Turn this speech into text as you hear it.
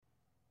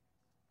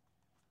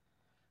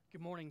Good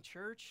morning,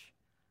 church.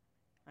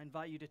 I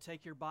invite you to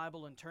take your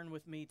Bible and turn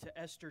with me to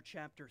Esther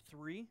chapter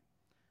 3.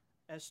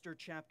 Esther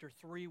chapter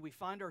 3, we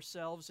find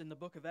ourselves in the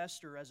book of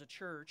Esther as a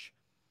church,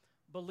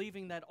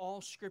 believing that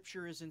all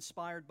Scripture is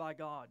inspired by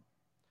God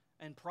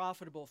and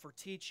profitable for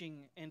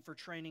teaching and for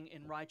training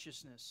in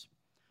righteousness.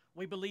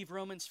 We believe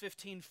Romans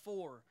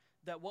 15:4,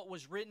 that what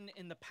was written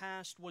in the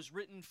past was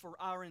written for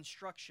our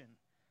instruction,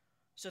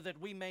 so that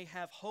we may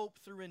have hope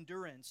through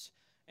endurance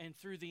and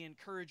through the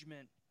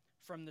encouragement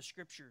from the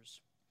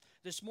Scriptures.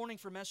 This morning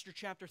from Esther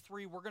chapter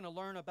 3, we're going to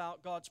learn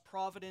about God's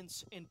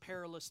providence in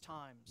perilous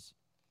times.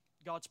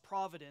 God's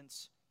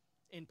providence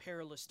in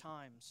perilous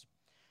times.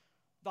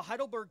 The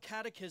Heidelberg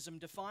Catechism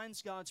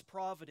defines God's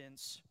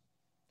providence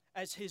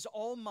as His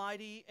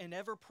almighty and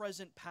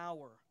ever-present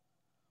power,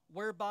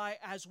 whereby,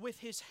 as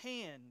with His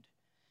hand,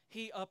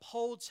 He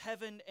upholds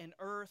heaven and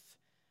earth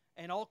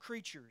and all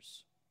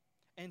creatures,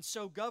 and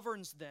so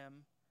governs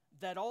them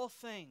that all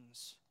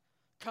things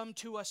come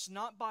to us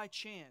not by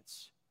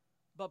chance,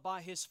 but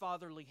by His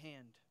fatherly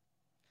hand.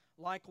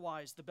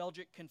 Likewise, the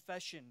Belgic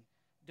Confession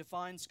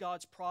defines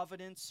God's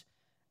providence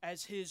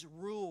as His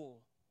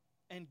rule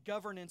and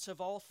governance of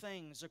all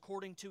things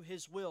according to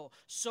His will,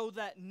 so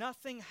that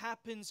nothing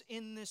happens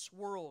in this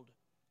world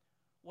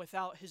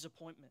without His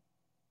appointment.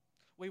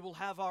 We will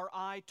have our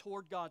eye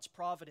toward God's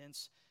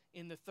providence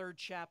in the 3rd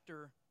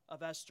chapter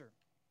of Esther.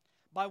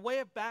 By way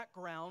of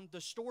background,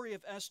 the story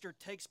of Esther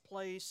takes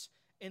place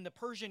in the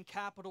Persian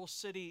capital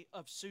city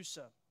of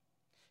Susa.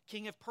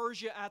 King of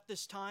Persia at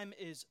this time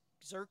is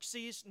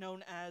Xerxes,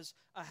 known as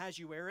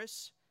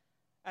Ahasuerus.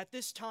 At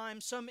this time,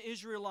 some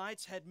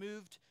Israelites had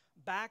moved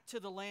back to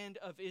the land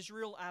of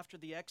Israel after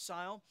the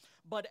exile,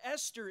 but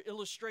Esther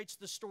illustrates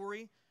the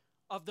story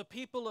of the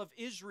people of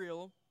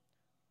Israel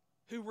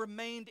who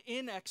remained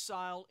in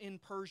exile in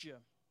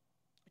Persia.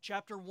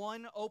 Chapter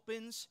 1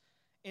 opens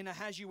in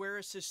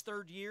Ahasuerus'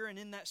 3rd year, and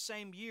in that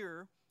same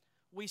year,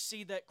 we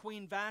see that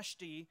Queen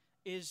Vashti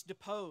is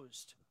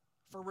deposed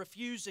for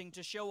refusing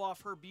to show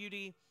off her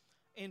beauty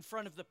in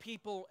front of the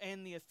people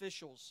and the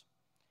officials.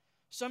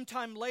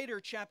 Sometime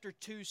later, chapter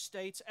 2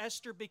 states,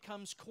 Esther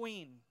becomes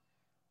queen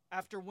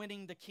after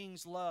winning the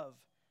king's love.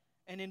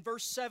 And in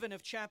verse 7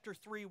 of chapter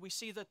 3, we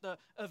see that the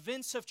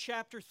events of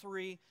chapter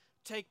 3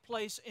 take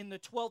place in the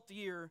 12th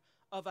year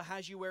of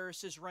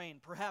Ahasuerus'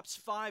 reign, perhaps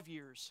 5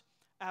 years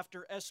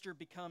after Esther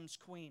becomes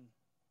queen.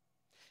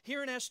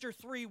 Here in Esther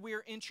 3, we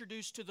are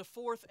introduced to the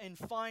 4th and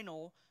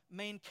final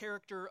main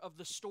character of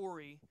the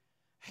story,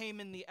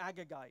 Haman the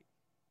Agagite.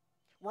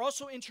 We're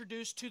also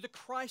introduced to the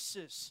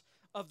crisis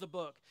of the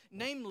book,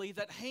 namely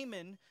that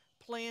Haman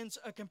plans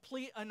a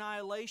complete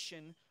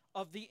annihilation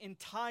of the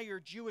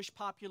entire Jewish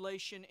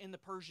population in the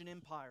Persian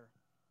Empire.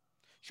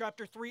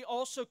 Chapter 3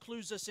 also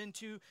clues us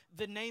into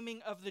the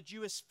naming of the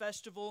Jewish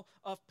festival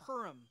of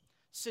Purim,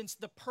 since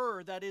the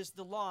pur, that is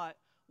the lot,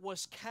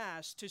 was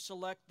cast to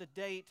select the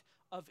date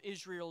of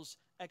Israel's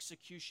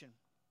execution.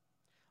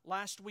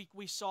 Last week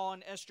we saw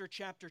in Esther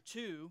chapter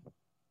 2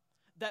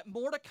 that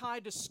Mordecai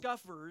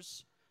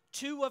discovers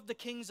 2 of the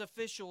king's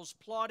officials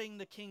plotting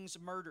the king's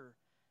murder.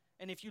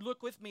 And if you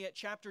look with me at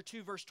chapter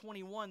 2, verse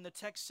 21, the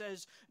text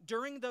says,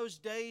 "During those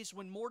days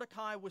when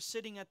Mordecai was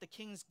sitting at the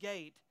king's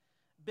gate,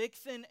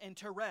 Bigthan and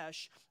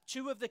Teresh,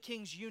 2 of the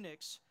king's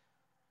eunuchs,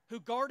 who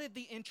guarded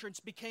the entrance,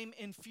 became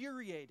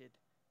infuriated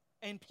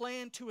and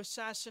planned to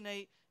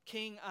assassinate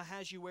King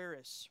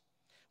Ahasuerus.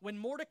 When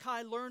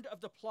Mordecai learned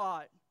of the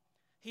plot,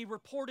 he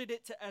reported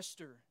it to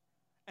Esther,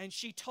 and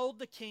she told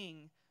the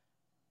king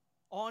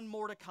on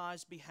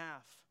Mordecai's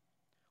behalf.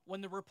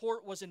 When the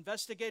report was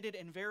investigated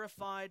and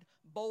verified,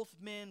 both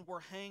men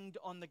were hanged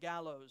on the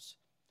gallows.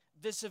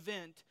 This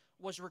event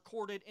was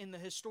recorded in the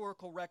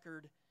historical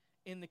record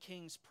in the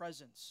king's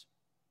presence."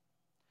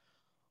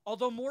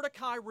 Although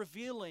Mordecai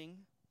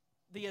revealing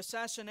the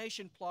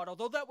assassination plot,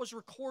 although that was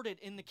recorded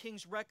in the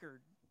king's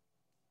record,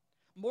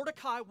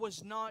 Mordecai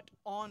was not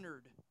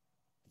honored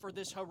for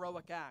this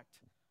heroic act.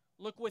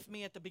 Look with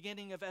me at the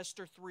beginning of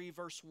Esther 3,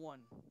 verse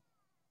 1.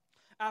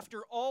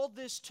 After all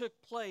this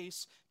took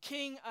place,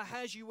 King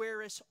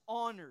Ahasuerus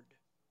honored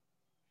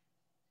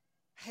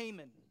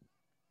Haman,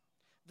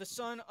 the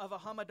son of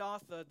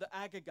Hammedatha the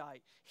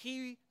Agagite.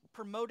 He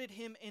promoted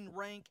him in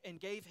rank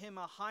and gave him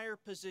a higher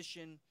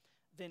position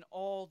than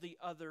all the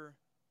other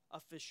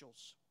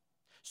officials.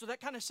 So that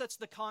kind of sets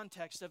the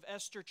context of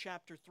Esther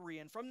chapter 3.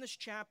 And from this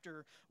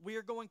chapter, we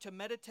are going to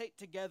meditate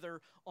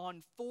together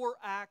on 4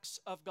 acts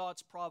of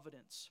God's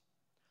providence.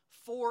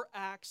 4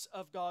 acts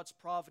of God's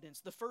providence.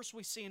 The first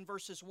we see in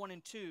verses 1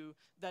 and 2,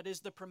 that is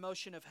the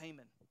promotion of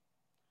Haman.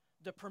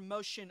 The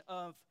promotion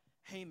of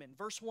Haman.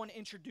 Verse 1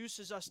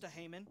 introduces us to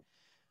Haman,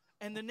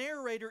 and the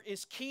narrator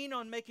is keen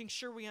on making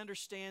sure we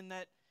understand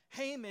that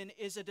Haman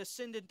is a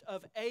descendant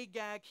of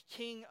Agag,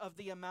 king of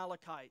the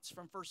Amalekites,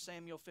 from 1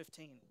 Samuel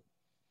 15.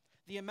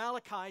 The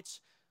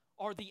Amalekites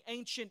are the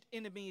ancient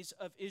enemies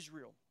of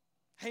Israel.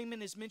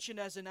 Haman is mentioned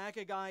as an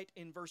Agagite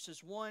in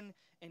verses 1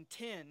 and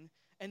 10,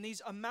 and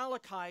these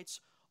Amalekites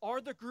are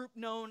the group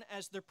known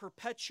as the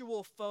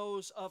perpetual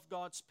foes of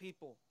God's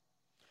people.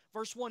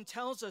 Verse 1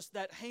 tells us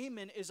that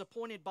Haman is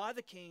appointed by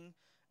the king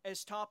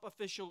as top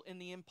official in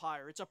the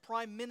empire. It's a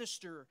prime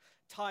minister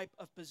type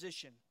of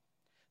position.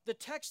 The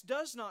text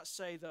does not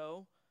say,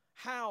 though,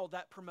 how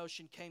that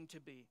promotion came to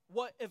be,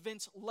 what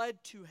events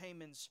led to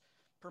Haman's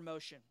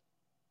promotion.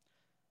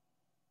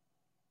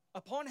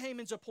 Upon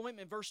Haman's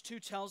appointment, verse 2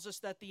 tells us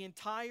that the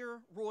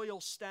entire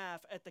royal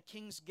staff at the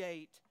king's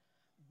gate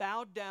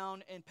bowed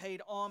down and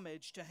paid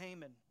homage to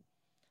Haman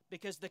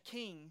because the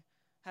king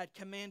had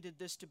commanded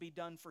this to be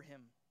done for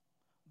him.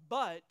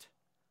 But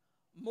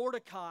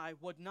Mordecai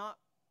would not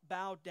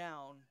bow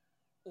down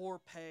or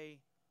pay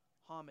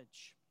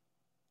homage.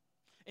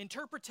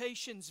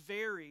 Interpretations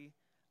vary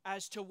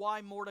as to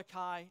why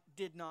Mordecai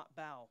did not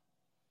bow.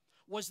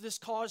 Was this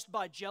caused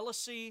by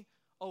jealousy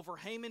over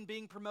Haman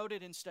being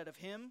promoted instead of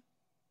him?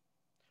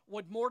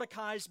 Would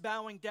Mordecai's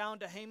bowing down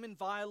to Haman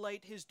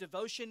violate his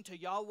devotion to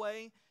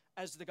Yahweh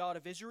as the God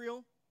of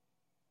Israel?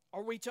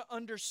 Are we to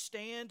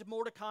understand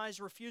Mordecai's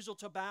refusal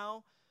to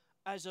bow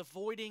as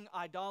avoiding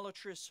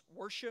idolatrous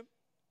worship?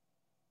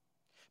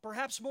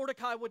 Perhaps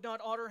Mordecai would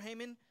not honor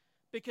Haman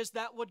because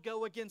that would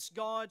go against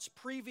God's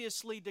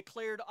previously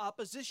declared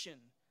opposition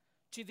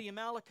to the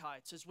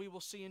Amalekites, as we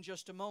will see in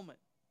just a moment.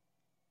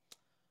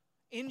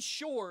 In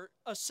short,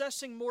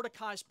 assessing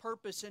Mordecai's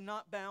purpose in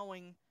not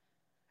bowing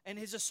and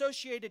his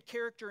associated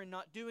character in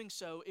not doing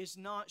so is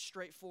not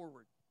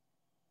straightforward.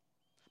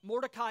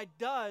 Mordecai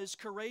does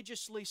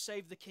courageously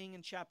save the king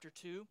in chapter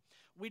 2.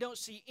 We don't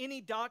see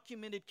any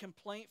documented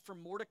complaint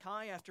from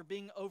Mordecai after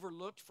being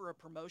overlooked for a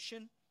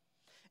promotion.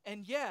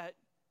 And yet,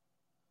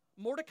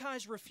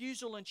 Mordecai's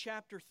refusal in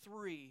chapter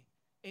 3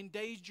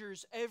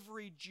 endangers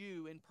every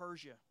Jew in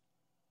Persia.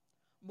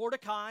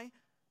 Mordecai,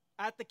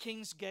 at the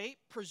king's gate,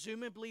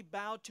 presumably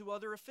bowed to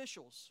other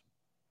officials.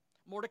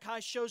 Mordecai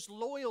shows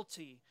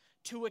loyalty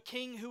to a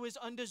king who is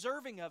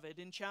undeserving of it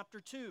in chapter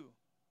 2.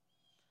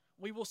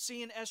 We will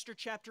see in Esther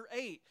chapter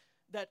 8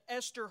 that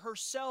Esther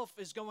herself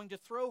is going to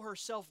throw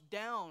herself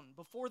down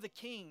before the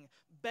king,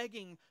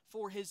 begging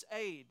for his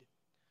aid.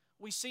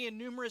 We see in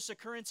numerous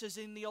occurrences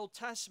in the Old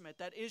Testament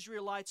that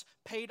Israelites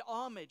paid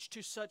homage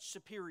to such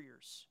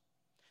superiors.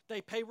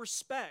 They pay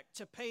respect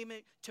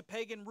to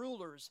pagan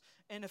rulers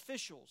and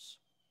officials.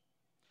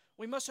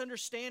 We must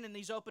understand in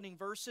these opening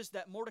verses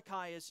that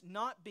Mordecai is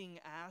not being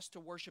asked to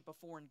worship a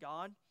foreign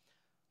god,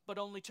 but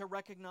only to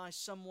recognize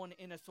someone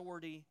in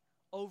authority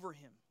over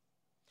him.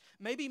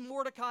 Maybe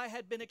Mordecai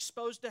had been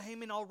exposed to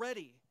Haman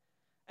already,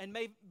 and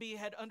maybe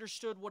had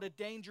understood what a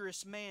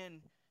dangerous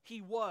man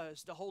he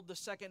was to hold the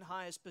second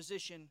highest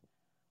position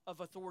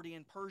of authority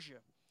in Persia.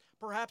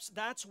 Perhaps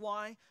that's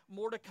why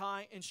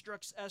Mordecai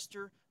instructs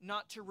Esther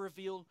not to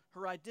reveal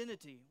her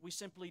identity. We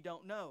simply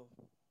don't know.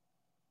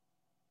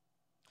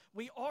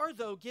 We are,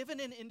 though, given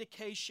an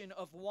indication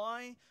of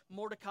why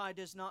Mordecai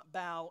does not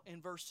bow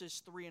in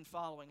verses 3 and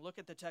following. Look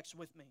at the text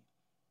with me.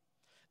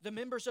 The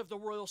members of the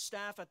royal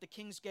staff at the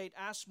king's gate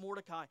asked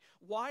Mordecai,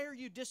 "Why are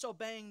you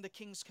disobeying the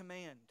king's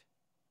command?"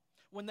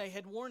 When they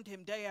had warned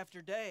him day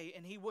after day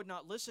and he would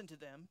not listen to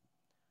them,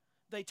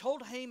 they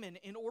told Haman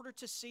in order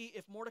to see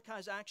if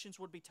Mordecai's actions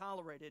would be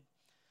tolerated,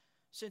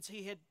 since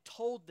he had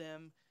told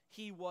them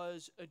he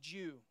was a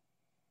Jew.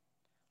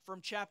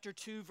 From chapter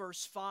 2,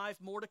 verse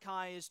 5,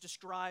 Mordecai is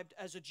described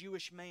as a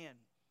Jewish man,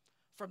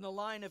 from the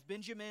line of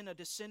Benjamin, a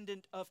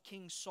descendant of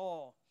King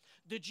Saul.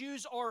 The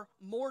Jews are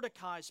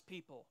Mordecai's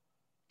people,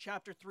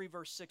 chapter 3,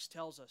 verse 6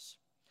 tells us.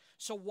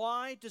 So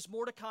why does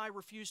Mordecai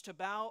refuse to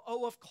bow?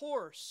 Oh, of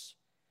course.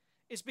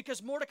 It's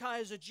because Mordecai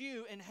is a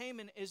Jew and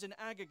Haman is an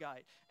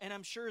Agagite. And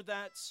I'm sure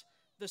that's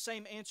the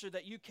same answer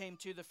that you came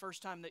to the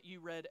first time that you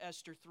read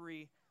Esther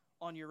 3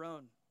 on your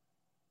own.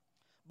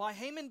 By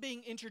Haman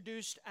being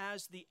introduced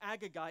as the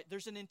Agagite,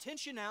 there's an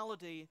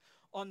intentionality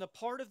on the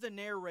part of the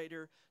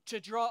narrator to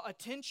draw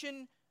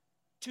attention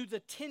to the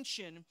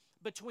tension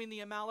between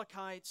the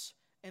Amalekites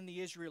and the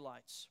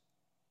Israelites.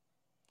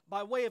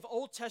 By way of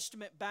Old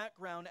Testament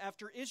background,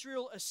 after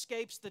Israel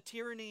escapes the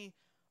tyranny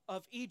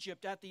of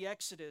Egypt at the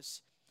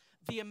Exodus,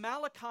 the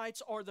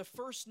Amalekites are the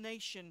first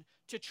nation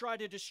to try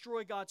to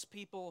destroy God's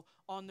people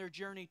on their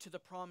journey to the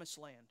Promised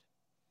Land.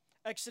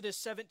 Exodus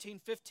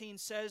 17:15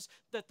 says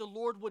that the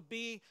Lord would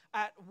be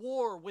at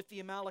war with the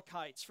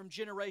Amalekites from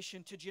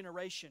generation to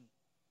generation.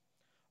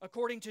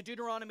 According to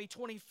Deuteronomy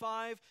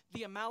 25,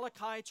 the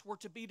Amalekites were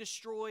to be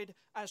destroyed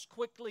as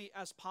quickly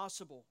as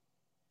possible.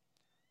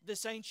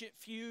 This ancient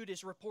feud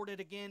is reported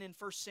again in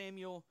 1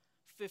 Samuel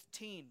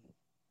 15.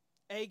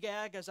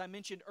 Agag, as I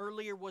mentioned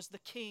earlier, was the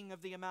king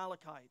of the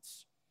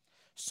Amalekites.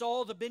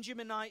 Saul, the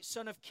Benjaminite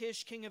son of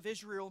Kish, king of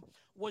Israel,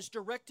 was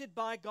directed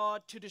by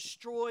God to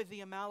destroy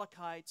the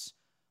Amalekites,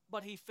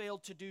 but he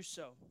failed to do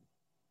so.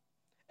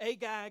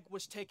 Agag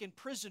was taken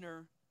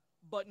prisoner,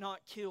 but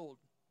not killed.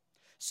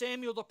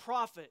 Samuel the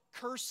prophet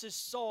curses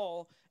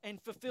Saul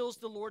and fulfills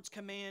the Lord's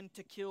command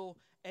to kill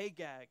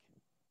Agag.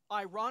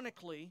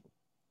 Ironically,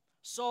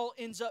 Saul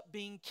ends up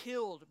being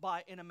killed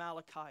by an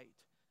Amalekite,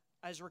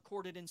 as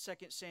recorded in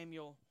 2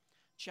 Samuel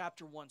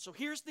chapter 1. So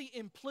here's the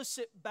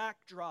implicit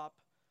backdrop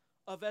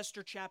of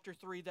Esther chapter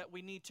 3 that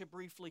we need to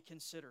briefly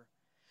consider.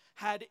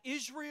 Had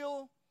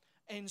Israel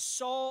and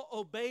Saul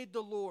obeyed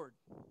the Lord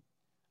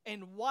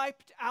and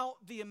wiped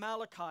out the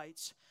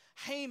Amalekites,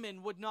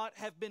 Haman would not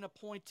have been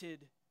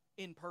appointed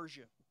in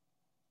Persia.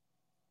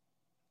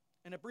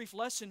 And a brief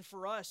lesson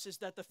for us is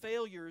that the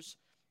failures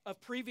of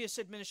previous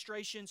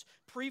administrations,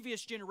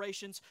 previous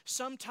generations,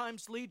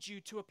 sometimes lead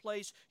you to a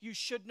place you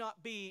should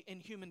not be in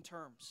human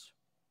terms.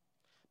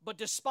 But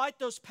despite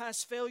those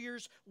past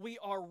failures, we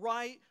are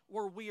right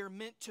where we are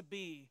meant to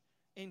be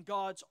in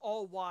God's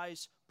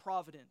all-wise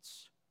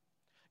providence.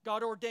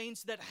 God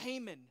ordains that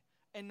Haman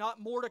and not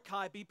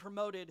Mordecai be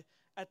promoted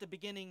at the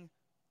beginning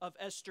of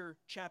Esther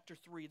chapter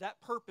 3. That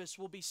purpose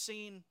will be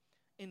seen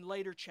in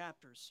later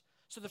chapters.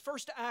 So the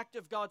first act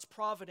of God's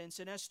providence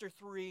in Esther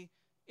 3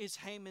 is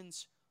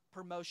Haman's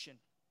promotion.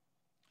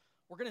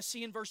 We're going to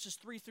see in verses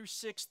 3 through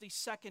 6 the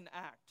second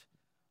act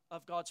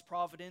of God's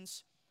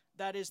providence.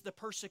 That is the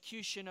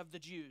persecution of the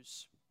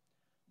Jews.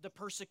 The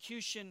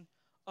persecution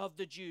of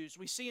the Jews.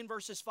 We see in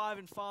verses 5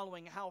 and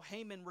following how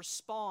Haman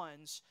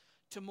responds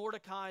to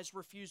Mordecai's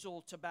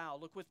refusal to bow.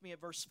 Look with me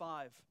at verse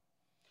 5.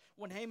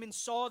 When Haman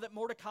saw that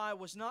Mordecai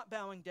was not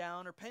bowing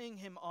down or paying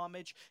him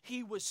homage,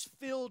 he was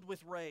filled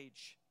with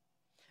rage.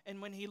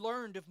 And when he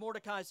learned of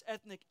Mordecai's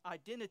ethnic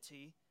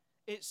identity,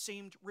 it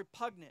seemed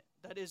repugnant,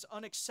 that is,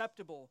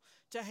 unacceptable,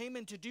 to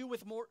Haman to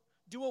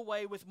do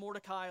away with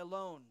Mordecai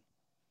alone.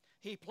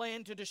 He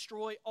planned to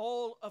destroy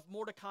all of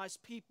Mordecai's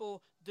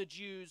people, the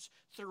Jews,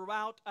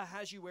 throughout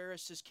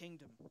Ahasuerus'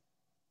 kingdom.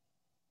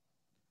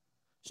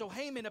 So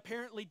Haman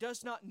apparently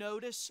does not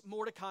notice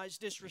Mordecai's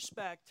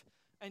disrespect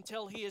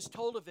until he is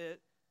told of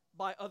it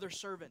by other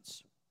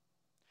servants.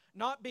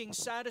 Not being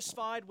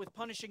satisfied with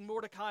punishing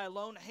Mordecai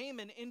alone,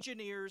 Haman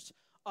engineers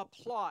a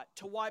plot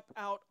to wipe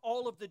out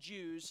all of the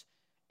Jews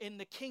in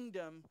the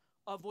kingdom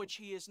of which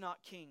he is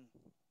not king.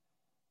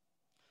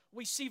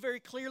 We see very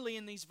clearly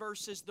in these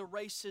verses the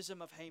racism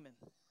of Haman,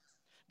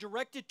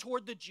 directed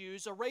toward the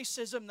Jews, a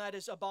racism that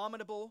is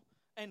abominable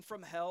and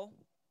from hell.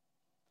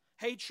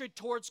 Hatred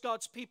towards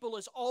God's people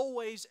is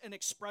always an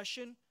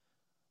expression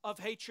of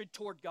hatred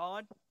toward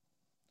God.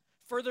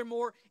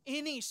 Furthermore,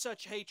 any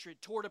such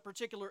hatred toward a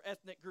particular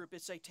ethnic group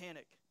is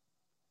satanic.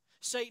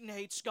 Satan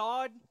hates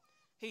God,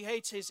 he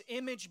hates his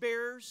image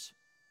bearers,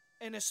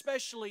 and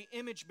especially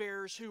image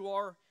bearers who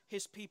are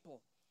his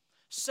people.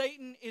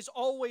 Satan is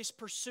always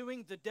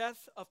pursuing the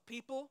death of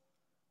people,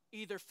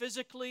 either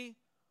physically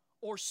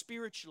or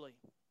spiritually.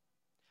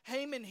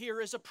 Haman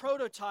here is a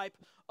prototype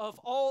of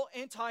all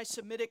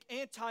anti-Semitic,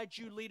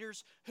 anti-Jew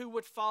leaders who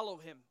would follow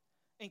him,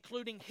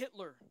 including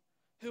Hitler,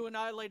 who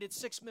annihilated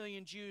 6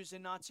 million Jews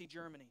in Nazi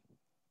Germany.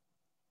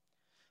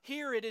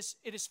 Here it is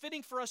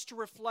fitting for us to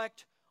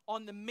reflect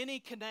on the many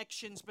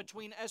connections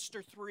between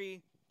Esther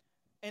 3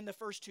 and the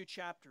first two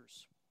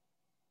chapters.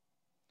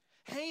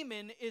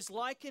 Haman is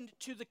likened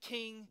to the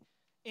king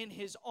in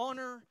his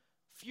honor,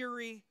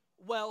 fury,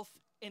 wealth,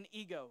 and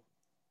ego.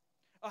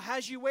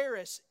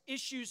 Ahasuerus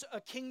issues a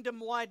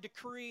kingdom-wide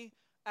decree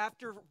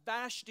after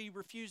Vashti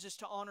refuses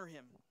to honor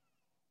him.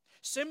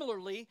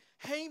 Similarly,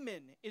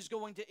 Haman is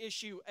going to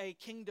issue a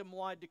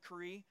kingdom-wide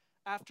decree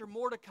after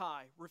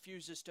Mordecai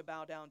refuses to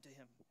bow down to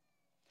him.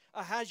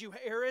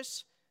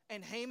 Ahasuerus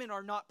and Haman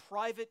are not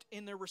private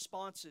in their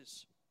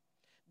responses.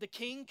 The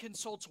king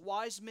consults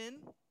wise men.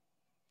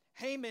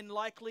 Haman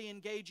likely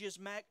engages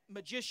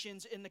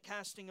magicians in the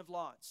casting of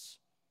lots.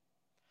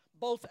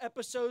 Both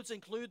episodes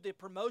include the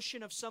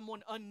promotion of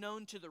someone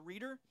unknown to the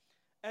reader,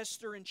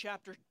 Esther in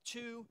chapter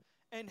 2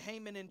 and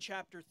Haman in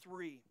chapter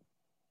 3.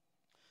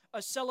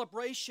 A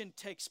celebration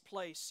takes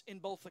place in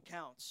both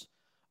accounts.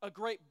 A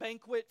great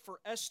banquet for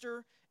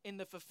Esther in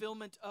the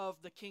fulfillment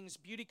of the king's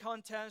beauty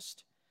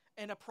contest,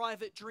 and a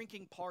private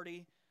drinking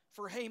party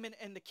for Haman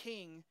and the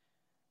king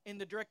in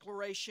the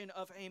declaration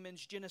of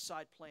Haman's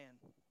genocide plan.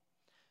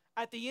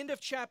 At the end of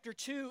chapter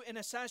 2, an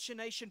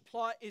assassination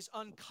plot is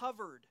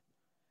uncovered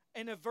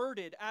and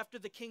averted after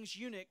the king's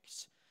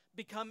eunuchs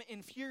become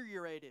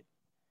infuriated.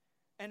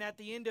 And at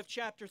the end of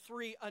chapter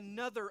 3,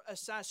 another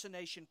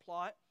assassination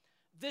plot,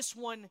 this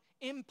one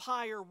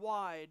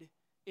empire-wide,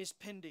 is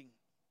pending.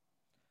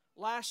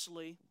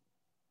 Lastly,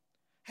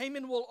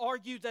 Haman will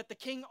argue that the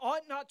king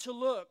ought not to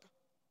look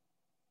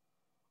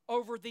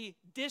over the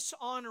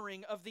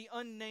dishonoring of the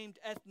unnamed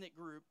ethnic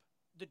group,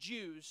 the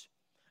Jews,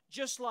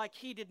 just like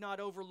he did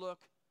not overlook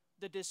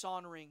the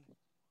dishonoring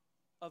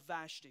of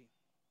Vashti.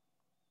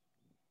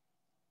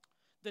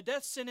 The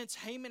death sentence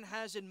Haman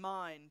has in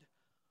mind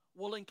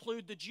will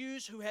include the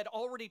Jews who had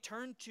already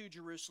turned to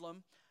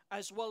Jerusalem,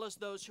 as well as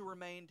those who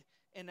remained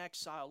in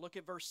exile. Look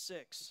at verse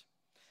 6.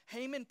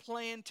 Haman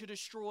planned to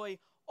destroy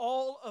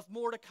all of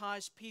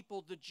Mordecai's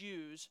people, the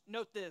Jews,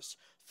 note this,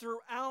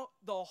 throughout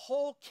the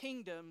whole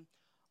kingdom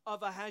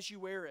of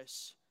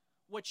Ahasuerus,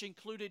 which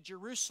included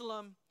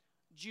Jerusalem,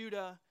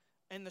 Judah,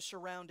 and the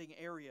surrounding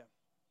area.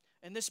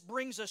 And this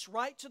brings us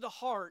right to the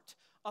heart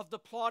of the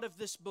plot of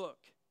this book.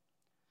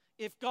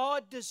 If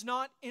God does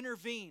not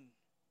intervene,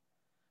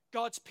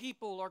 God's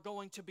people are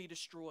going to be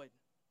destroyed.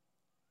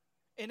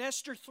 In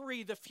Esther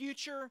 3, the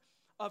future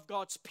of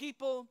God's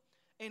people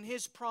and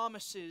His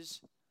promises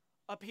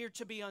appeared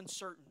to be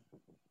uncertain.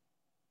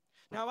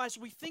 Now, as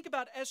we think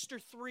about Esther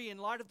 3 in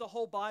light of the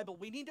whole Bible,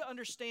 we need to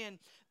understand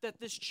that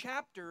this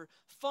chapter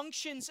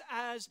functions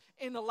as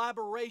an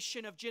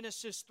elaboration of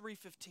Genesis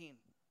 3:15.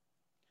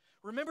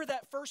 Remember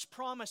that first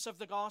promise of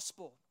the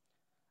gospel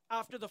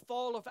after the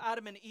fall of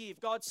Adam and Eve.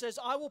 God says,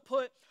 I will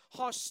put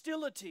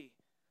hostility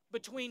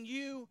between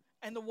you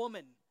and the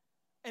woman,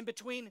 and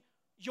between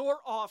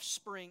your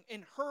offspring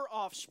and her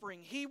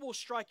offspring. He will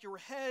strike your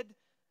head,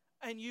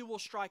 and you will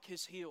strike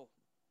his heel.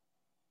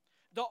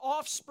 The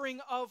offspring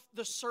of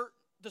the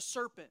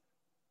serpent,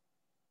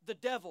 the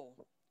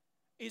devil,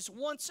 is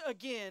once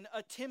again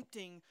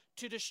attempting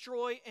to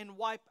destroy and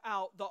wipe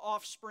out the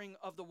offspring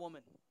of the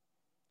woman.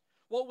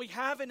 What we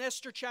have in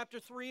Esther chapter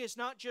 3 is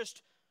not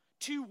just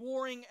two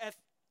warring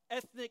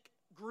ethnic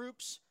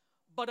groups,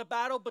 but a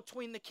battle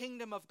between the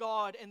kingdom of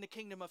God and the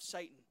kingdom of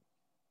Satan.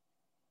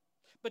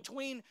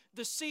 Between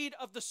the seed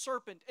of the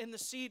serpent and the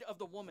seed of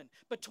the woman.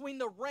 Between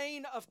the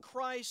reign of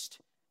Christ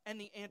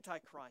and the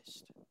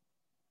Antichrist.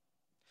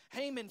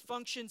 Haman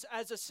functions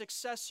as a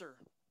successor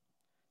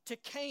to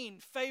Cain,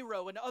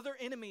 Pharaoh, and other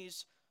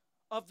enemies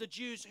of the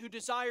Jews who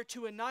desire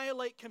to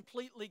annihilate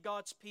completely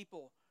God's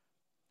people.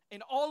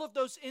 In all of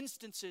those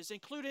instances,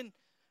 including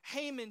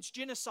Haman's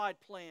genocide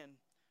plan,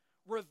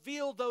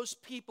 reveal those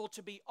people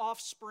to be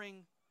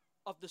offspring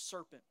of the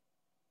serpent.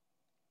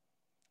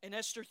 In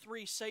Esther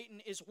 3,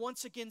 Satan is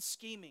once again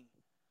scheming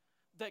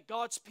that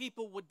God's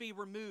people would be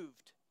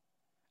removed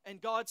and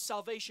God's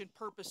salvation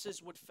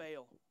purposes would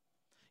fail.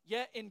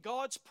 Yet in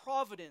God's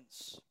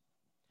providence,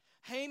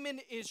 Haman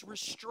is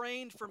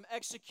restrained from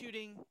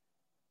executing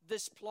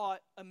this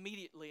plot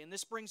immediately. And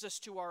this brings us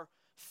to our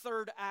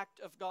third act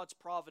of God's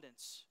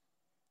providence.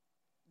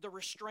 The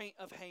restraint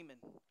of Haman.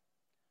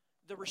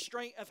 The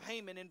restraint of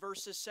Haman in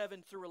verses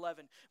 7 through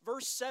 11.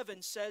 Verse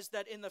 7 says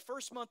that in the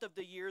first month of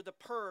the year, the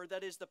pur,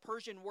 that is the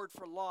Persian word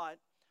for lot,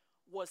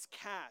 was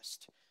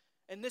cast.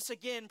 And this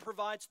again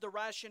provides the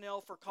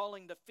rationale for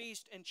calling the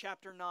feast in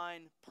chapter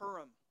 9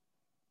 Purim.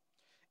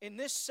 In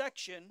this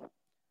section,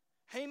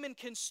 Haman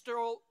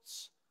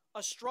consults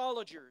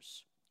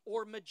astrologers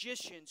or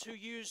magicians who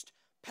used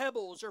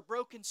pebbles or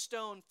broken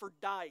stone for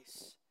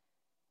dice.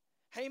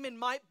 Haman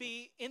might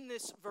be, in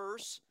this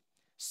verse,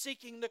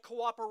 seeking the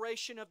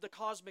cooperation of the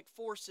cosmic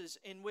forces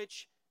in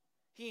which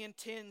he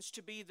intends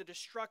to be the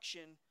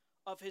destruction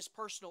of his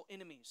personal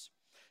enemies.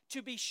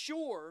 To be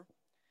sure,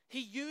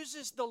 he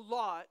uses the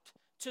lot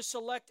to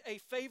select a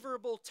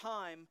favorable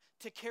time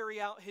to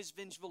carry out his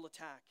vengeful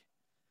attack.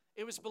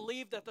 It was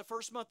believed that the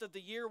first month of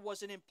the year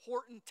was an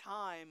important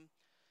time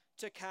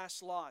to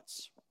cast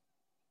lots.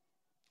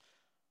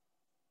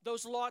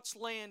 Those lots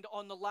land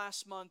on the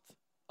last month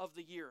of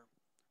the year.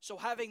 So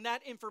having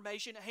that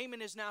information,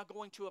 Haman is now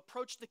going to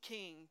approach the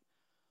king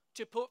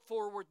to put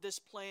forward this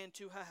plan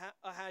to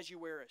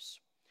Ahasuerus.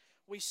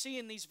 We see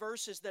in these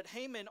verses that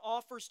Haman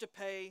offers to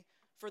pay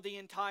for the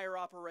entire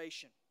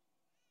operation.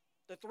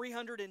 The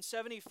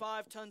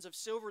 375 tons of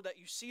silver that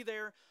you see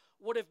there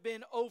would have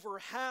been over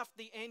half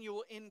the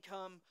annual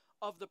income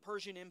of the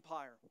Persian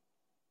Empire.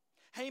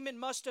 Haman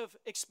must have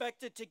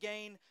expected to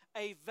gain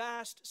a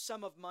vast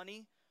sum of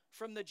money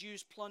from the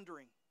Jews'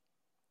 plundering.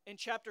 In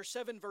chapter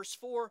 7, verse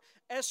 4,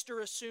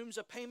 Esther assumes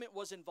a payment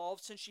was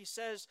involved since she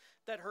says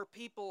that her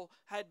people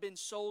had been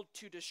sold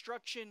to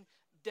destruction,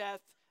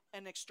 death,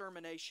 and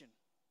extermination.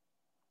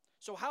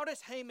 So how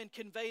does Haman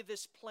convey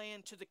this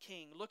plan to the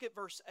king? Look at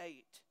verse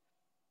 8.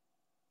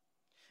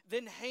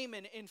 Then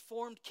Haman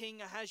informed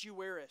King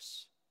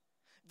Ahasuerus,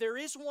 there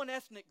is one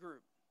ethnic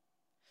group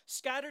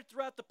scattered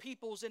throughout the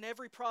peoples in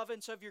every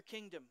province of your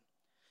kingdom,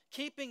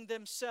 keeping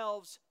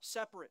themselves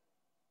separate.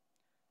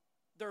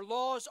 Their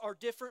laws are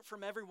different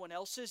from everyone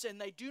else's, and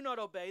they do not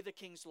obey the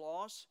king's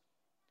laws.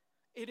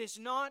 It is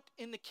not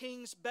in the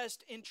king's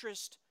best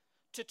interest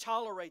to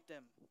tolerate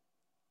them.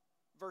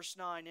 Verse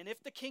 9, and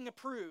if the king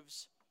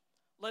approves,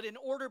 let an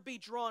order be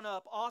drawn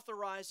up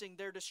authorizing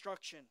their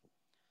destruction,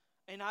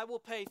 and I will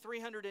pay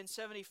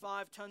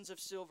 375 tons of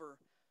silver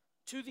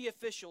to the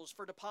officials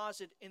for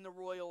deposit in the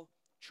royal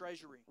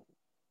treasury.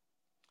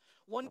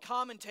 One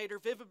commentator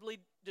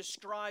vividly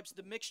describes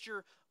the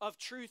mixture of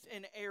truth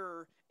and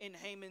error in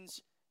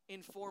Haman's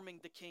informing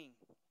the king.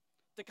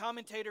 The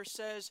commentator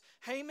says,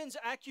 Haman's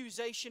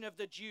accusation of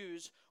the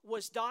Jews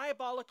was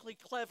diabolically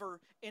clever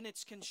in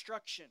its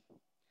construction,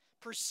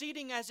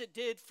 proceeding as it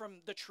did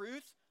from the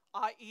truth,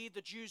 i.e.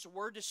 the Jews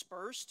were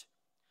dispersed,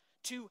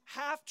 to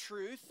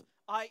half-truth,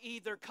 i.e.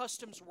 their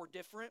customs were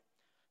different,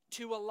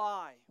 to a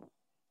lie,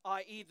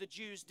 i.e. the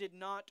Jews did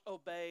not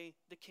obey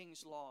the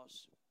king's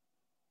laws.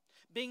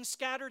 Being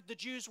scattered, the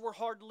Jews were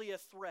hardly a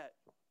threat.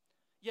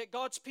 Yet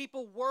God's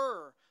people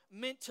were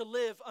meant to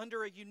live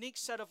under a unique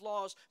set of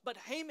laws, but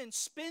Haman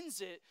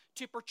spins it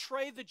to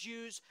portray the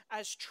Jews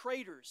as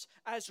traitors,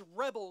 as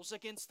rebels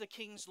against the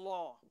king's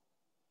law.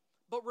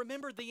 But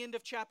remember the end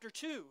of chapter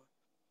 2.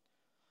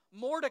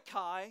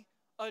 Mordecai,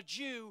 a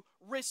Jew,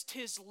 risked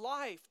his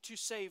life to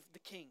save the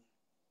king.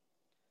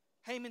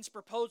 Haman's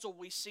proposal,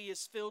 we see,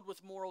 is filled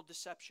with moral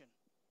deception.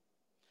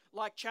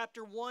 Like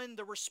chapter 1,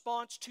 the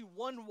response to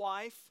one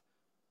wife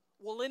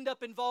will end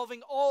up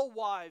involving all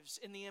wives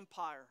in the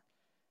empire.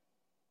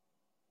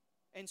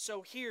 And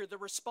so here, the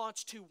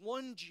response to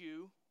one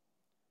Jew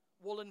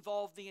will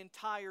involve the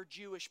entire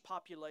Jewish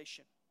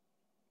population.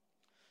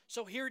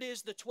 So here it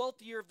is, the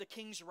 12th year of the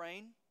king's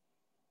reign.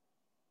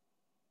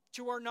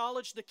 To our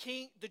knowledge,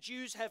 the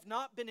Jews have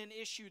not been an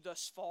issue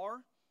thus far.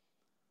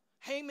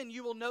 Haman,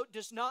 you will note,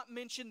 does not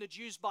mention the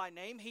Jews by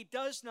name. He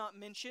does not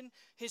mention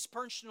his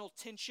personal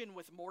tension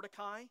with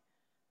Mordecai.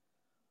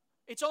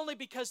 It's only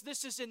because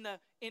this is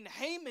in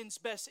Haman's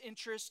best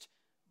interest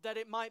that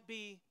it might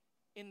be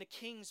in the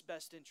king's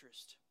best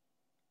interest.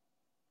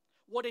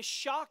 What is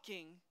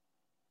shocking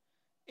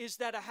is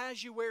that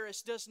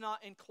Ahasuerus does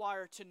not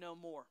inquire to know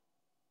more.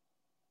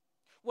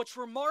 What's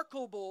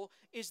remarkable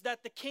is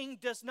that the king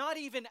does not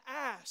even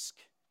ask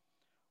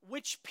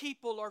which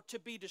people are to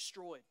be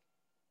destroyed.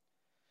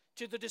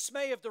 To the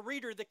dismay of the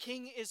reader, the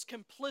king is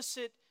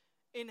complicit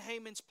in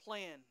Haman's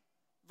plan.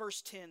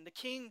 Verse 10, the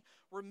king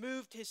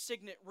removed his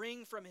signet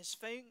ring from his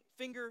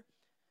finger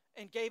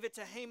and gave it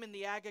to Haman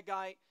the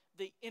Agagite,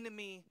 the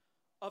enemy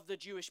of the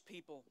Jewish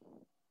people.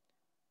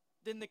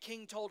 Then the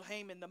king told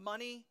Haman, the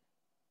money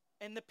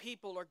and the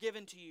people are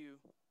given to you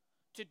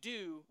to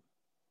do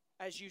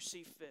as you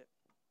see fit.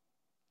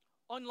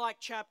 Unlike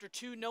chapter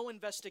 2, no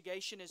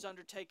investigation is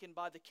undertaken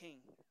by the king.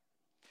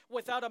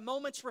 Without a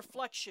moment's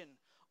reflection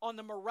on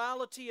the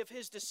morality of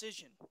his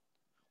decision,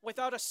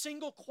 without a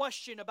single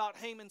question about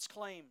Haman's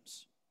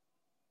claims,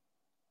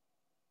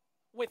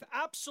 with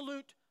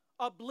absolute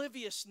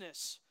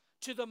obliviousness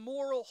to the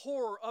moral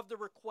horror of the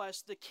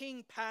request, the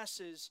king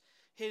passes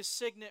his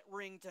signet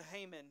ring to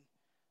Haman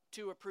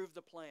to approve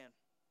the plan.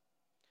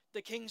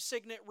 The king's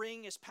signet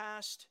ring is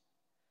passed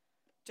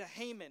to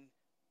Haman,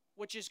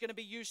 which is going to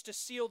be used to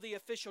seal the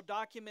official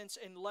documents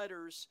and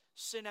letters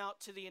sent out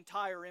to the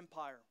entire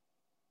empire.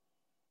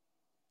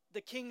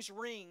 The king's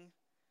ring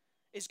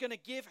is going to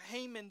give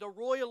Haman the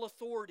royal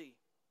authority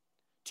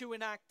to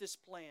enact this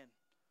plan.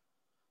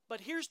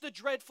 But here's the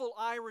dreadful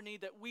irony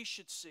that we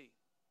should see.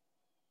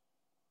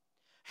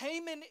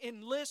 Haman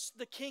enlists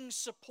the king's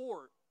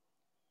support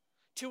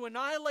to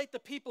annihilate the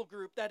people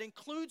group that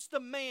includes the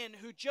man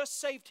who just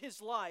saved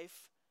his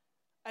life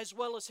as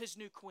well as his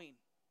new queen.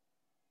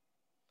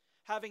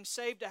 Having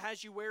saved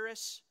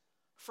Ahasuerus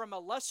from a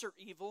lesser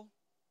evil,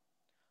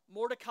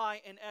 Mordecai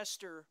and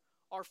Esther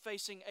are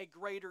facing a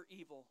greater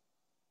evil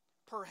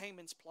per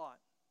Haman's plot.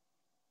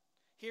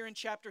 Here in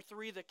chapter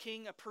 3, the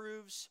king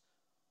approves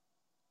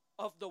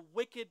of the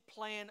wicked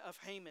plan of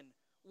Haman,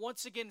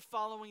 once again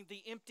following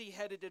the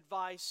empty-headed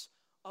advice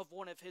of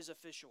one of his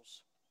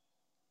officials.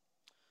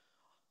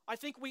 I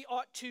think we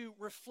ought to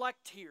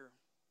reflect here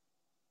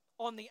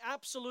on the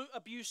absolute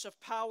abuse of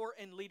power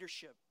and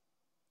leadership,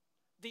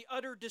 the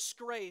utter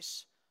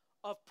disgrace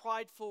of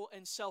prideful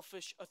and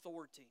selfish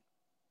authority.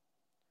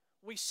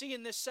 We see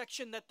in this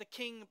section that the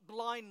king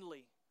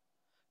blindly,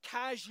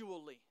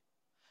 casually,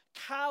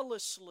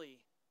 callously,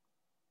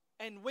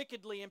 and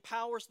wickedly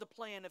empowers the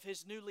plan of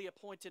his newly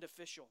appointed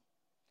official.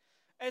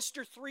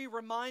 Esther 3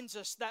 reminds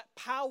us that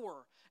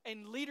power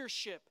and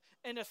leadership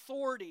and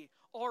authority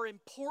are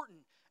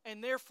important,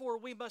 and therefore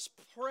we must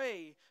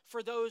pray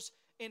for those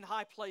in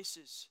high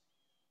places,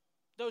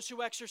 those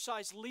who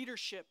exercise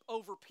leadership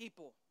over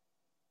people.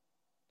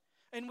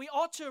 And we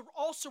ought to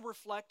also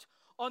reflect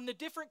on the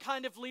different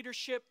kind of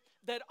leadership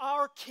that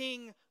our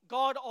King,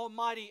 God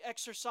Almighty,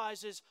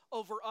 exercises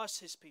over us,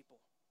 His people.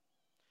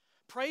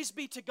 Praise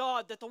be to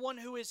God that the one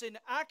who is in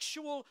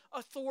actual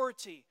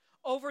authority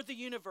over the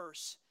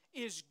universe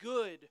is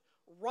good,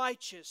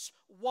 righteous,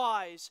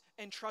 wise,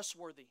 and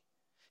trustworthy.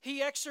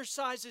 He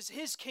exercises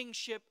His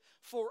kingship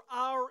for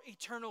our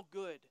eternal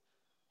good.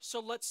 So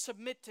let's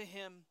submit to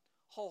Him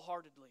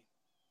wholeheartedly.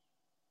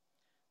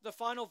 The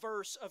final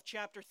verse of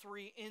chapter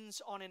 3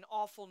 ends on an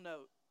awful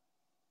note.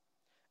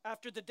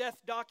 After the death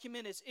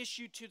document is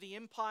issued to the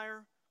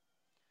empire,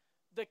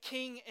 the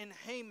king and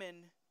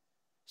Haman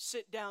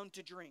sit down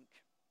to drink.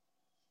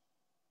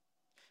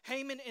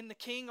 Haman and the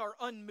king are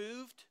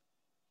unmoved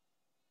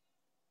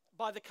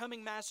by the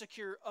coming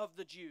massacre of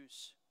the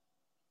Jews,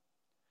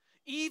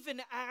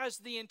 even as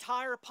the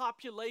entire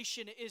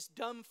population is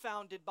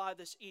dumbfounded by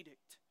this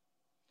edict.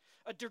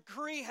 A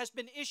decree has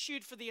been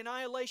issued for the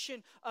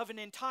annihilation of an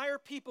entire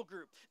people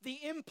group. The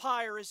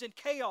empire is in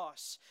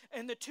chaos,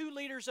 and the two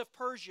leaders of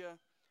Persia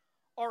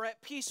are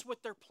at peace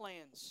with their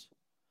plans,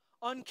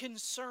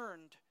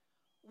 unconcerned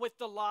with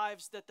the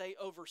lives that they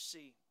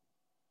oversee.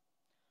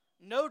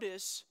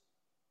 Notice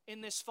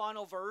in this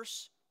final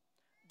verse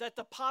that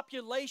the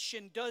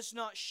population does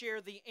not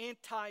share the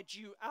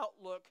anti-Jew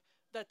outlook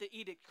that the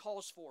edict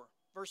calls for.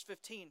 Verse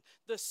 15,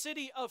 the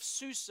city of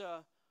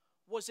Susa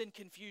was in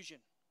confusion.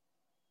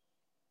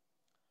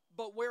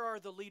 But where are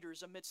the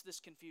leaders amidst this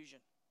confusion?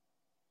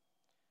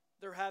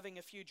 They're having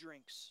a few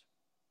drinks.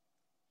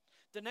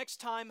 The next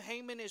time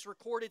Haman is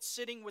recorded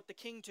sitting with the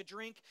king to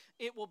drink,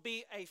 it will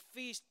be a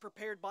feast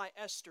prepared by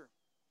Esther.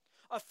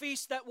 A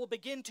feast that will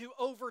begin to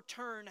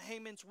overturn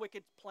Haman's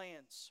wicked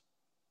plans.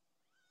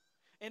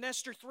 In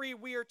Esther 3,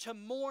 we are to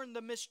mourn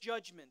the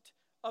misjudgment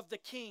of the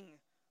king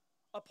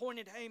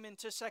appointed Haman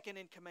to second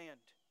in command.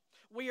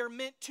 We are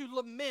meant to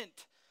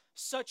lament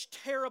such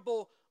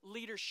terrible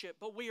leadership,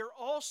 but we are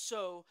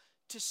also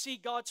to see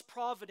God's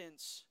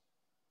providence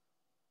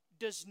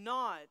does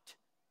not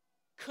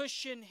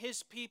cushion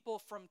His people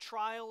from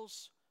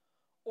trials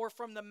or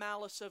from the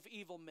malice of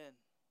evil men.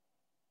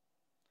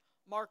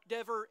 Mark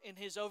Dever, in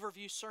his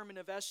overview sermon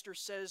of Esther,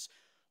 says,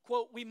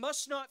 quote, "We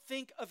must not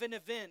think of an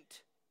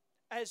event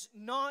as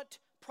not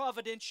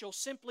providential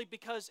simply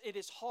because it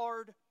is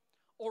hard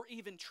or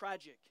even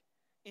tragic,"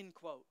 end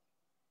quote.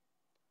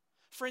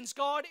 Friends,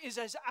 God is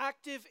as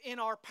active in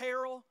our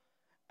peril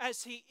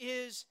as He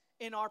is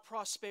in our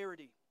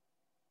prosperity.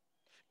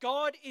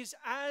 God is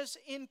as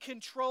in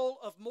control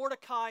of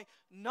Mordecai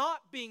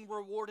not being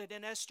rewarded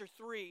in Esther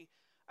 3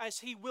 as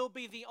He will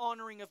be the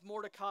honoring of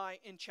Mordecai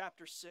in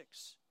chapter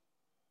 6.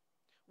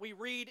 We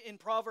read in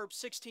Proverbs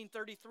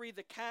 16:33,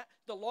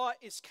 the law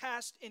is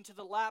cast into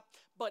the lap,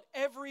 but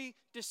every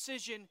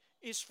decision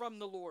is from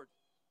the Lord.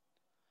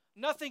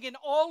 Nothing in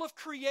all of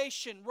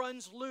creation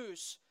runs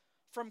loose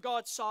from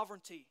God's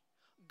sovereignty.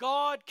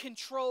 God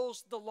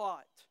controls the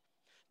lot.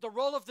 The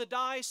roll of the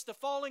dice, the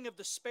falling of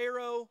the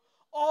sparrow,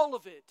 all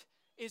of it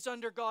is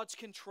under God's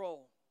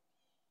control.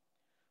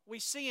 We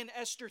see in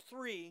Esther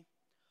 3,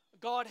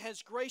 God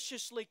has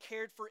graciously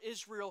cared for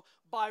Israel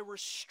by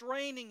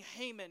restraining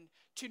Haman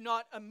to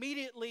not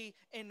immediately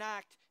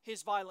enact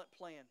his violent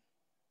plan,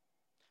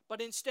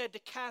 but instead to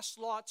cast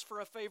lots for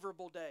a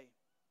favorable day.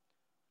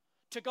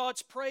 To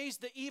God's praise,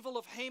 the evil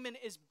of Haman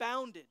is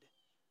bounded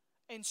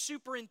and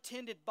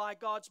superintended by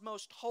God's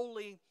most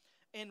holy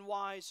and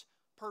wise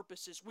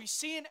purposes. We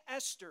see in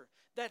Esther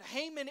that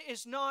Haman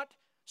is not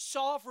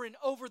sovereign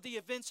over the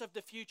events of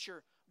the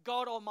future.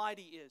 God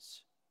Almighty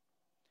is.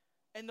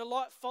 And the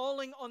lot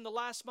falling on the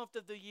last month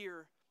of the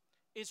year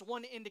is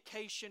one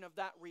indication of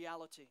that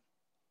reality.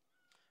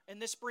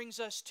 And this brings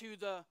us to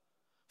the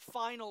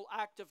final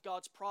act of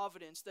God's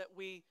providence that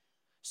we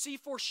see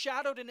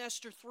foreshadowed in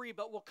Esther 3,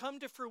 but will come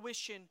to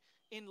fruition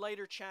in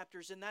later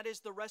chapters, and that is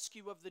the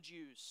rescue of the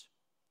Jews.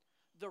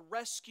 The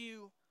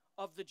rescue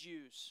of the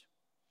Jews.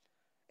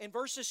 In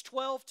verses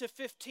 12 to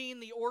 15,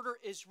 the order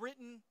is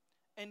written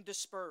and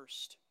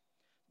dispersed.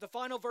 The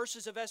final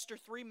verses of Esther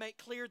 3 make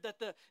clear that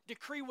the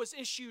decree was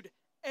issued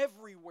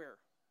everywhere.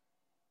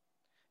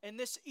 And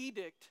this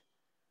edict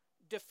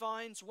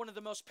defines one of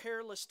the most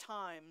perilous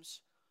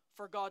times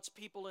for God's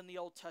people in the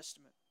Old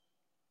Testament.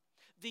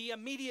 The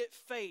immediate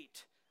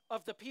fate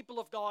of the people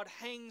of God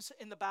hangs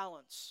in the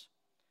balance.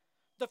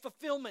 The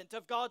fulfillment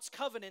of God's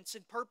covenants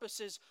and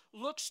purposes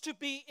looks to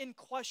be in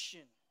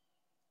question.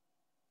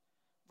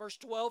 Verse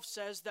 12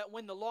 says that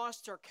when the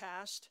lots are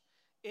cast,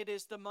 it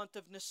is the month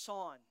of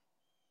Nisan,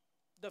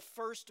 the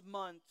first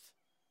month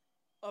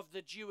of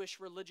the Jewish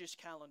religious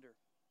calendar.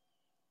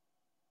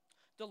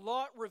 The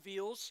lot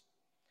reveals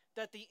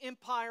that the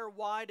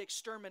empire-wide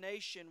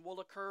extermination will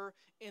occur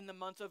in the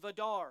month of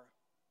Adar.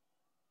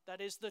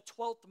 That is the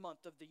 12th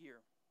month of the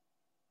year.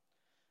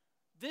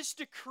 This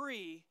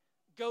decree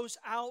goes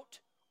out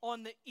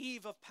on the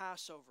eve of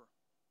Passover.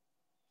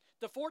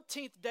 The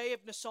 14th day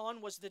of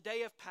Nisan was the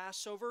day of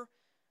Passover,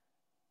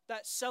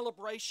 that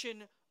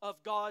celebration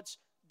of God's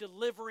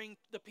delivering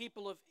the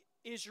people of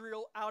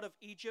Israel out of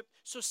Egypt.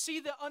 So see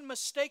the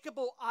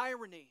unmistakable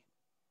irony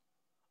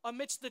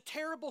amidst the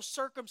terrible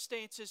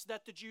circumstances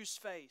that the Jews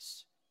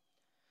face.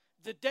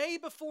 The day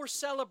before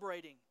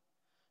celebrating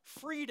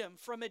freedom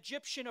from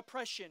Egyptian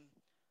oppression,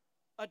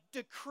 a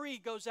decree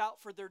goes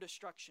out for their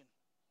destruction.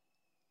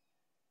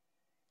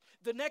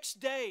 The next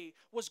day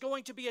was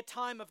going to be a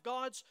time of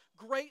God's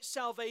great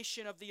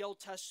salvation of the Old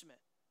Testament,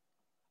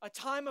 a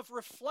time of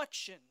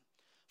reflection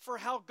for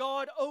how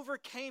God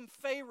overcame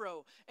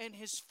Pharaoh and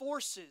his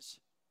forces.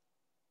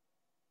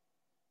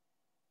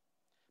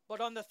 But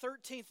on the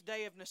 13th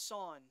day of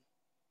Nisan,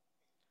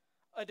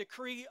 a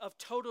decree of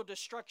total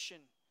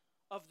destruction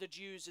of the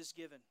Jews is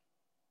given.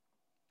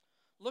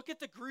 Look at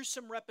the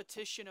gruesome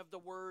repetition of the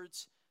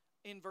words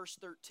in verse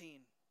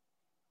 13.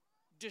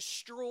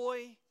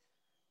 Destroy,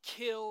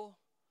 kill,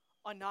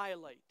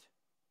 annihilate.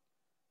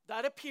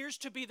 That appears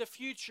to be the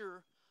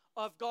future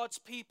of God's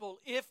people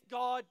if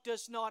God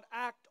does not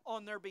act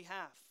on their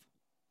behalf.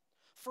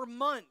 For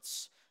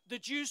months, the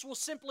Jews will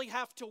simply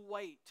have to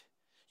wait.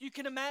 You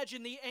can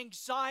imagine the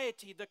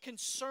anxiety, the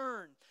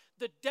concern,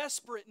 the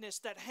desperateness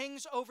that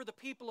hangs over the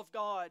people of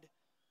God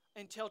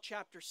until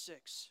chapter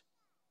 6.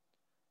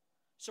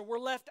 So we're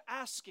left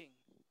asking,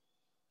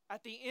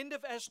 at the end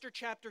of Esther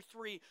chapter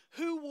 3,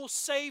 who will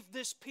save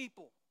this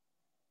people?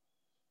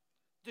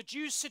 The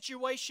Jews'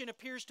 situation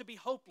appears to be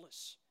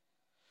hopeless.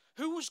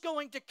 Who is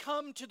going to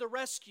come to the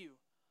rescue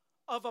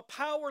of a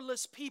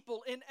powerless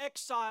people in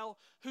exile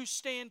who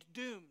stand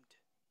doomed?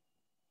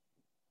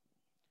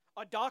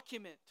 A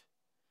document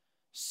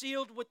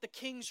sealed with the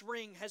king's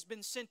ring has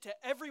been sent to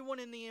everyone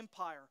in the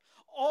empire.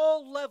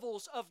 All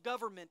levels of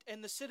government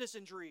and the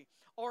citizenry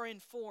are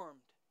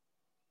informed.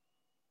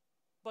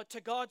 But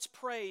to God's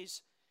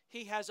praise,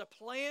 He has a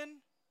plan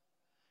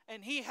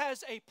and He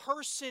has a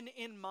person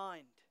in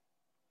mind.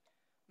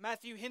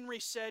 Matthew Henry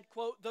said,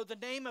 quote, "Though the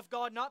name of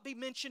God not be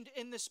mentioned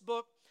in this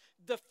book,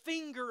 the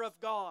finger of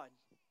God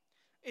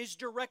is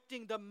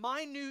directing the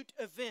minute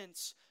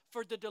events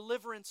for the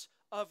deliverance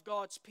of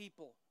God's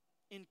people."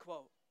 End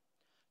quote.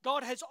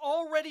 God has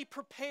already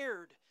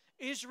prepared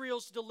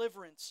Israel's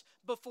deliverance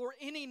before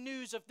any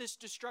news of this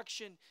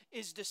destruction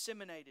is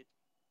disseminated.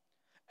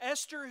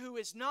 Esther, who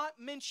is not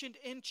mentioned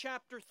in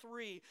chapter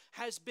 3,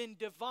 has been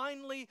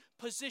divinely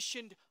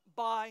positioned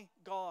by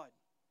God.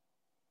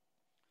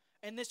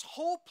 And this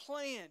whole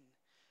plan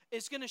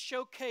is going to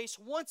showcase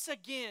once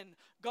again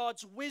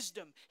God's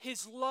wisdom,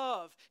 His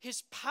love,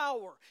 His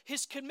power,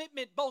 His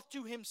commitment both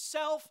to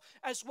Himself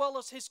as well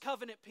as His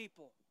covenant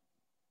people.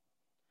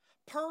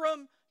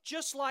 Purim,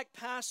 just like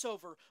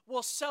Passover,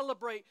 will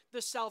celebrate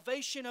the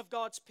salvation of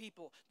God's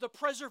people, the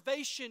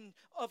preservation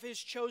of His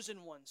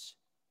chosen ones.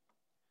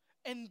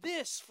 And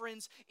this,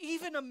 friends,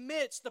 even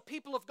amidst the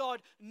people of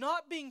God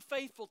not being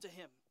faithful to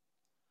Him,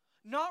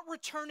 not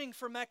returning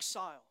from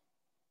exile,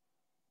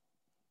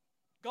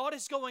 God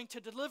is going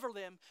to deliver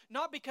them,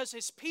 not because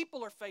His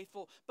people are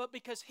faithful, but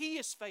because He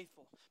is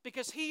faithful,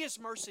 because He is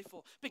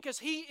merciful, because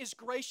He is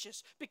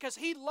gracious, because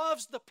He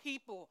loves the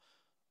people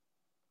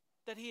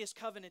that He is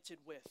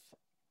covenanted with.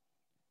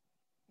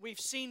 We've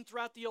seen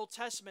throughout the Old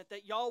Testament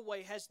that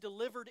Yahweh has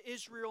delivered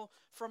Israel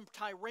from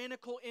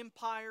tyrannical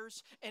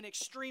empires and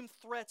extreme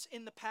threats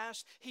in the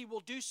past. He will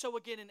do so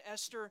again in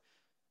Esther.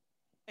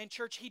 And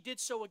church, He did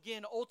so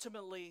again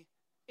ultimately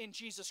in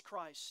Jesus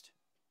Christ.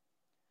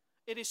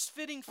 It is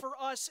fitting for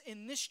us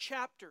in this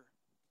chapter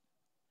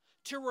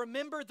to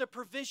remember the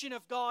provision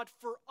of God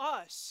for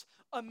us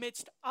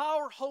amidst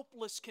our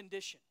hopeless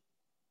condition.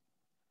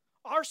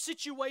 Our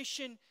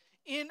situation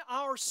in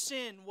our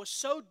sin was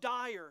so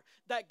dire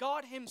that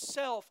God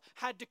Himself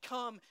had to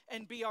come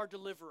and be our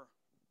deliverer.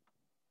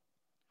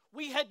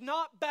 We had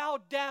not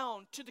bowed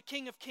down to the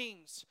King of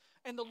Kings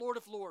and the Lord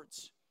of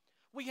Lords.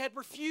 We had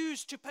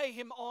refused to pay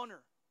Him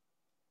honor.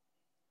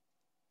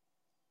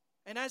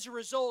 And as a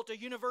result, a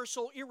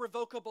universal,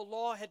 irrevocable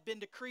law had been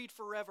decreed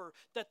forever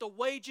that the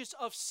wages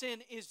of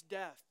sin is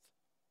death.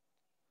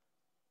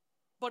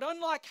 But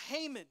unlike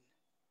Haman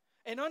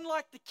and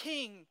unlike the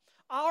king,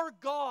 our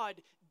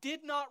God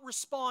did not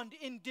respond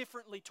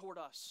indifferently toward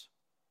us.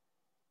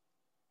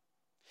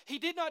 He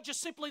did not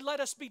just simply let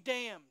us be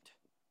damned.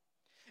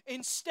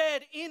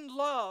 Instead, in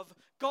love,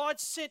 God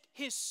sent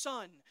His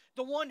Son,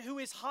 the one who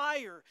is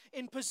higher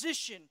in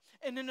position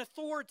and in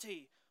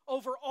authority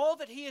over all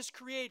that He has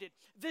created.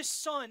 This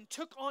Son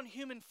took on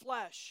human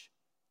flesh.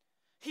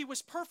 He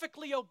was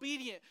perfectly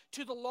obedient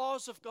to the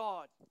laws of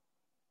God.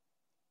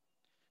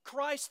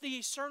 Christ, the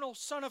eternal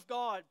Son of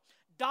God,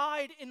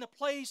 died in the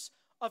place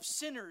of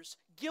sinners,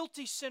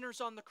 guilty sinners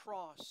on the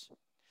cross,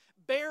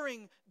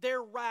 bearing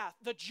their wrath,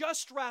 the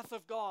just wrath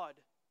of God.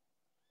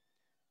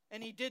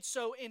 And He did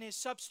so in His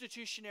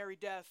substitutionary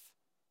death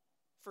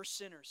for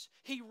sinners.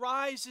 He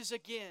rises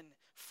again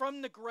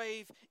from the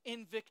grave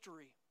in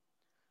victory.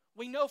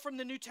 We know from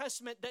the New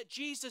Testament that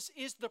Jesus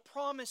is the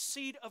promised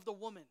seed of the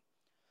woman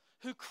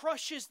who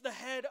crushes the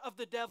head of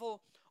the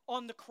devil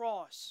on the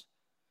cross.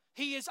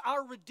 He is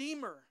our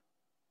Redeemer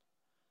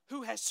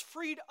who has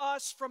freed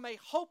us from a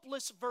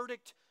hopeless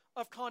verdict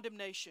of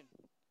condemnation,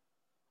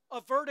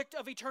 a verdict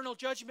of eternal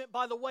judgment,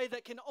 by the way,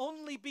 that can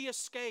only be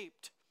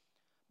escaped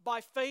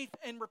by faith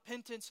and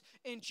repentance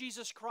in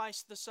Jesus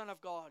Christ, the Son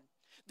of God.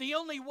 The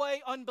only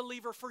way,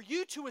 unbeliever, for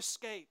you to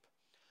escape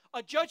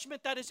a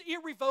judgment that is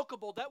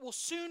irrevocable, that will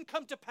soon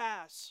come to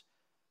pass,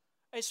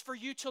 is for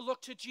you to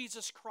look to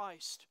Jesus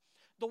Christ,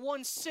 the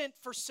one sent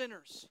for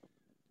sinners,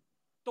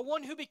 the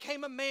one who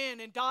became a man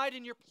and died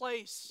in your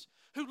place,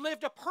 who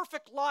lived a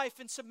perfect life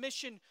in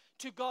submission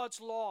to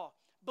God's law.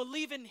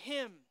 Believe in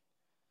Him,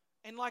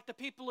 and like the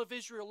people of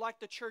Israel, like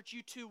the church,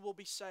 you too will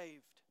be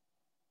saved.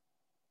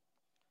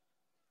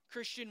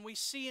 Christian, we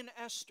see in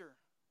Esther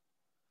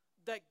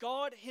that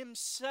God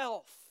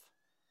Himself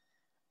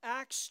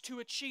acts to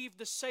achieve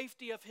the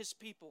safety of His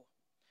people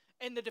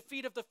and the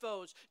defeat of the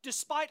foes,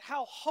 despite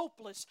how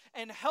hopeless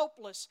and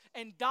helpless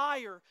and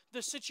dire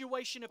the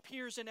situation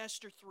appears in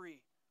Esther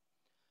 3.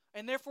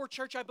 And therefore,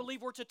 church, I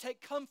believe we're to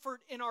take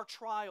comfort in our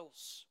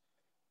trials.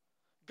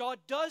 God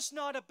does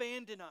not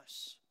abandon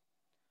us.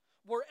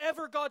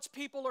 Wherever God's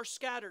people are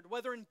scattered,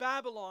 whether in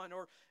Babylon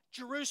or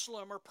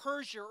Jerusalem or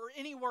Persia or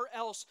anywhere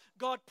else,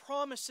 God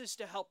promises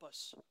to help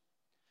us.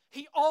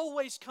 He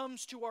always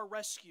comes to our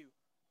rescue.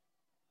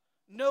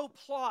 No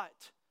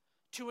plot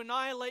to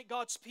annihilate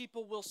God's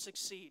people will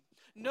succeed.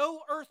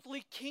 No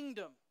earthly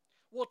kingdom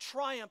will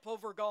triumph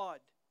over God.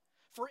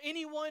 For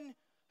anyone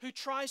who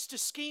tries to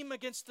scheme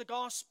against the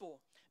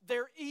gospel,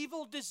 their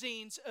evil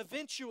designs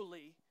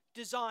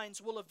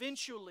will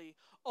eventually,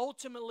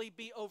 ultimately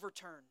be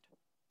overturned.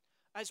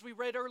 As we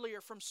read earlier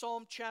from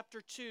Psalm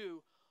chapter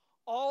 2,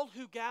 all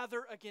who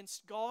gather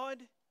against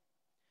God,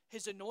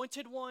 His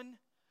anointed one,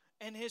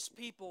 and His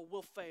people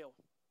will fail.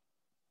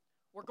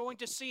 We're going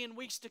to see in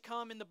weeks to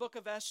come in the book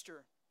of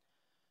Esther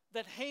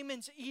that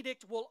Haman's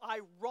edict will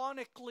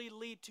ironically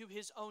lead to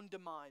his own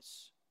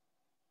demise.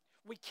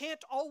 We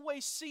can't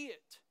always see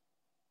it,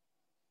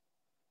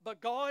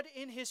 But God,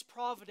 in His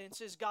providence,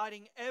 is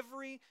guiding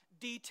every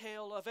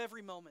detail of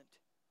every moment,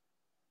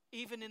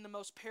 even in the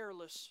most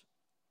perilous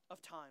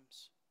of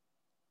times.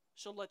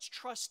 So let's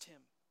trust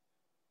Him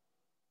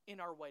in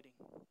our waiting.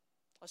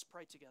 Let's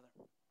pray together.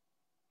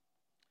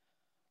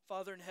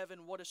 Father in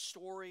heaven, what a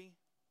story,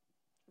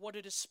 what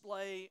a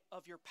display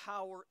of your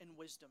power and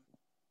wisdom.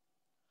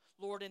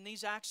 Lord, in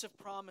these acts of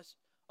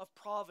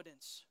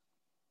providence,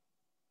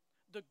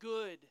 the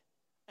good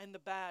and the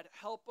bad,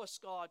 help us,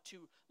 God,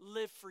 to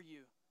live for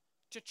you,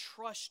 to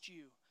trust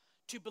you,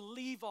 to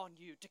believe on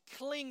you, to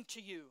cling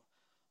to you,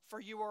 for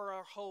you are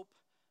our hope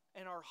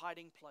and our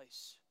hiding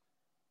place.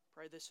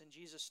 Pray this in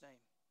Jesus' name.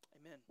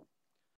 Amen.